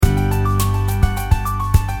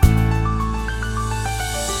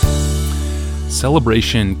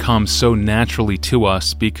Celebration comes so naturally to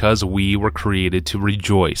us because we were created to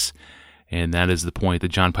rejoice. And that is the point that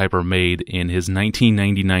John Piper made in his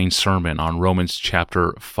 1999 sermon on Romans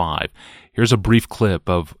chapter 5. Here's a brief clip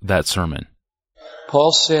of that sermon.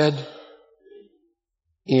 Paul said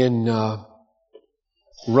in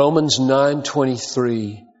Romans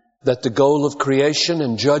 9:23 that the goal of creation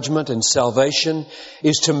and judgment and salvation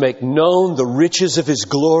is to make known the riches of His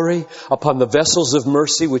glory upon the vessels of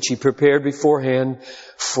mercy which He prepared beforehand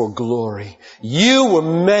for glory. You were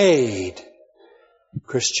made,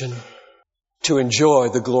 Christian, to enjoy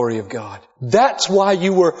the glory of God. That's why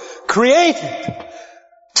you were created,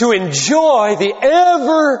 to enjoy the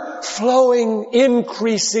ever-flowing,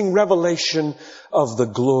 increasing revelation of the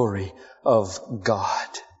glory of God.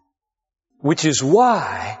 Which is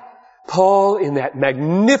why Paul, in that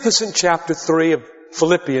magnificent chapter 3 of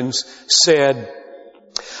Philippians, said,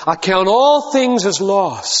 I count all things as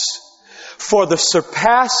loss for the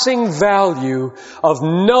surpassing value of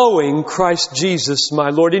knowing Christ Jesus my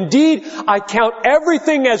Lord. Indeed, I count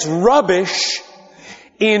everything as rubbish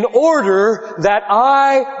in order that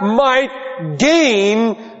I might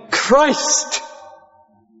gain Christ.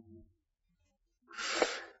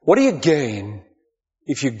 What do you gain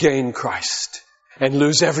if you gain Christ and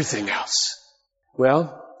lose everything else?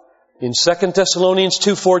 Well, in 2 Thessalonians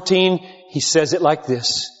 2:14, he says it like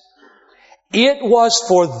this. It was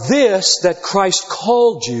for this that Christ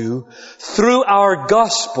called you through our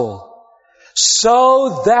gospel,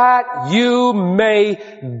 so that you may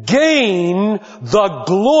gain the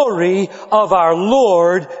glory of our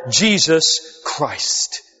Lord Jesus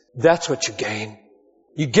Christ. That's what you gain.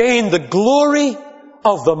 You gain the glory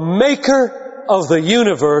of the Maker of the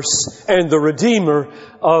universe and the Redeemer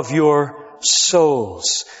of your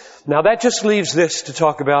souls. Now that just leaves this to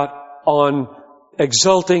talk about on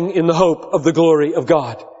exulting in the hope of the glory of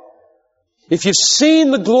God. If you've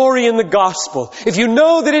seen the glory in the gospel, if you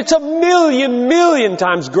know that it's a million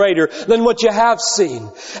times greater than what you have seen,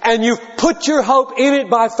 and you've put your hope in it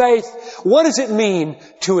by faith, what does it mean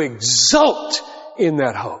to exult in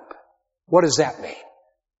that hope? What does that mean?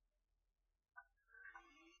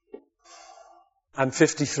 I'm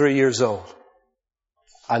 53 years old.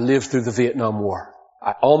 I lived through the Vietnam War.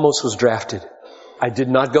 I almost was drafted. I did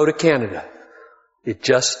not go to Canada. It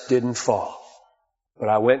just didn't fall. But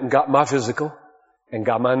I went and got my physical and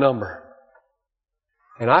got my number.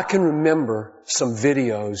 And I can remember some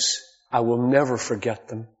videos. I will never forget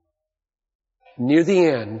them. Near the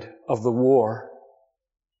end of the war,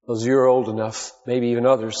 those of you who are old enough, maybe even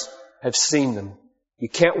others, have seen them. You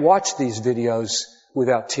can't watch these videos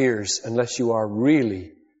without tears unless you are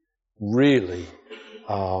really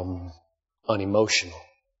unemotional.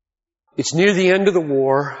 It's near the end of the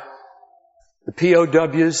war. The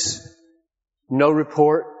POWs, no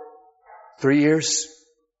report, 3 years,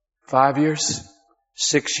 5 years,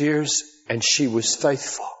 6 years, and she was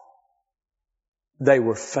faithful. They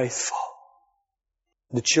were faithful.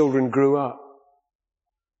 The children grew up.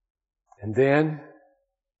 And then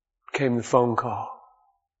came the phone call.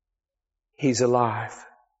 He's alive.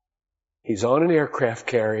 He's on an aircraft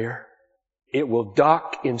carrier. It will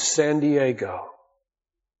dock in San Diego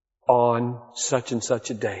on such and such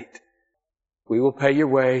a date. We will pay your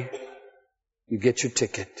way. You get your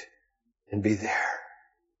ticket and be there.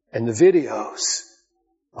 And the videos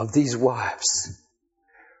of these wives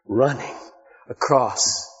running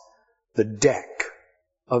across the deck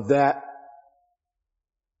of that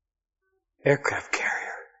aircraft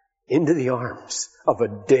carrier into the arms of a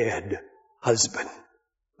dead husband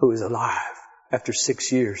who is alive after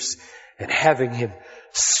 6 years, and having him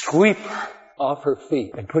sweep her off her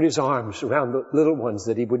feet and put his arms around the little ones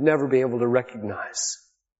that he would never be able to recognize,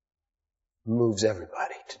 moves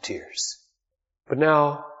everybody to tears. But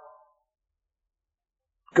now,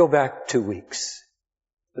 go back 2 weeks.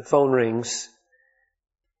 The phone rings.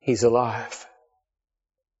 He's alive.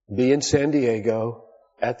 Be in San Diego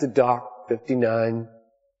at the dock 59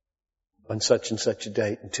 on such and such a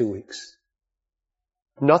date in 2 weeks.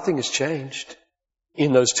 Nothing has changed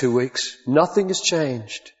in those 2 weeks. Nothing has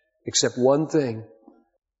changed except one thing.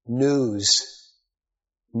 News.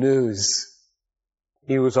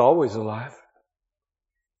 He was always alive.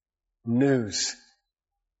 News.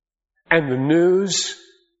 And the news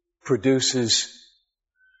produces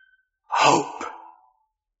hope.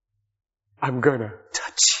 I'm going to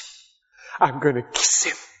touch him. I'm going to kiss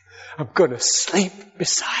him. I'm going to sleep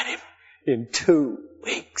beside him in 2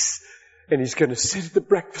 weeks. And he's going to sit at the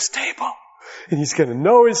breakfast table. And he's going to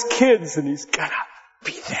know his kids. And he's going to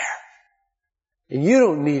be there. And you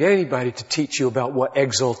don't need anybody to teach you about what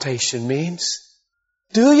exaltation means.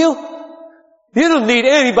 Do you? You don't need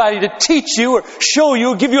anybody to teach you or show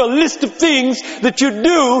you or give you a list of things that you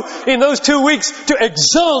do in those 2 weeks to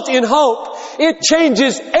exult in hope. It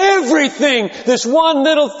changes everything. This one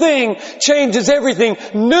little thing changes everything.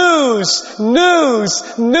 News,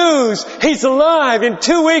 news, news. He's alive. In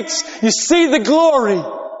 2 weeks, you see the glory.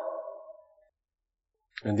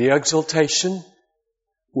 And the exultation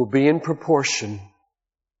will be in proportion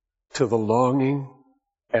to the longing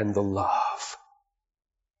and the love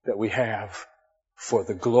that we have for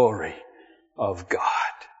the glory of God.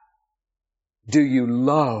 Do you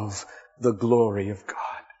love the glory of God?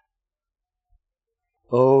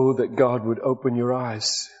 Oh, that God would open your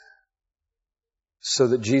eyes so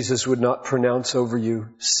that Jesus would not pronounce over you,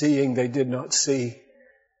 seeing they did not see,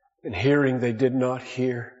 and hearing they did not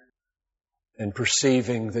hear, and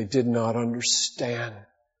perceiving they did not understand,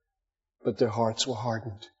 but their hearts were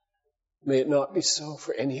hardened. May it not be so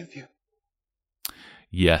for any of you.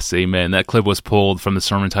 Yes, amen. That clip was pulled from the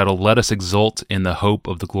sermon titled, Let Us Exult in the Hope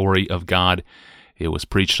of the Glory of God. It was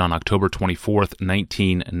preached on October 24th,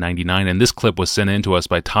 1999, and this clip was sent in to us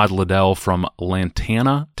by Todd Liddell from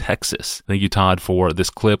Lantana, Texas. Thank you, Todd, for this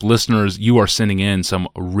clip. Listeners, you are sending in some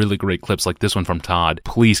really great clips like this one from Todd.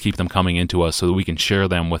 Please keep them coming into us so that we can share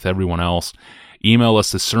them with everyone else. Email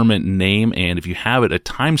us the sermon name, and if you have it, a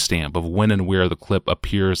timestamp of when and where the clip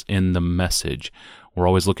appears in the message. We're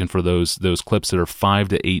always looking for those clips that are 5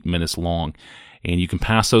 to 8 minutes long. And you can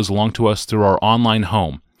pass those along to us through our online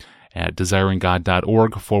home at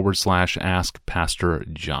desiringgod.org/Ask Pastor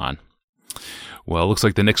John. Well, it looks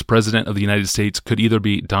like the next president of the United States could either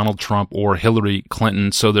be Donald Trump or Hillary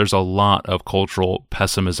Clinton, so there's a lot of cultural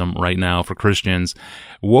pessimism right now for Christians.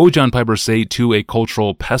 What would John Piper say to a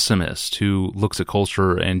cultural pessimist who looks at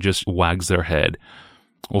culture and just wags their head?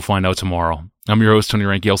 We'll find out tomorrow. I'm your host, Tony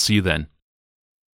Reinke. I'll see you then.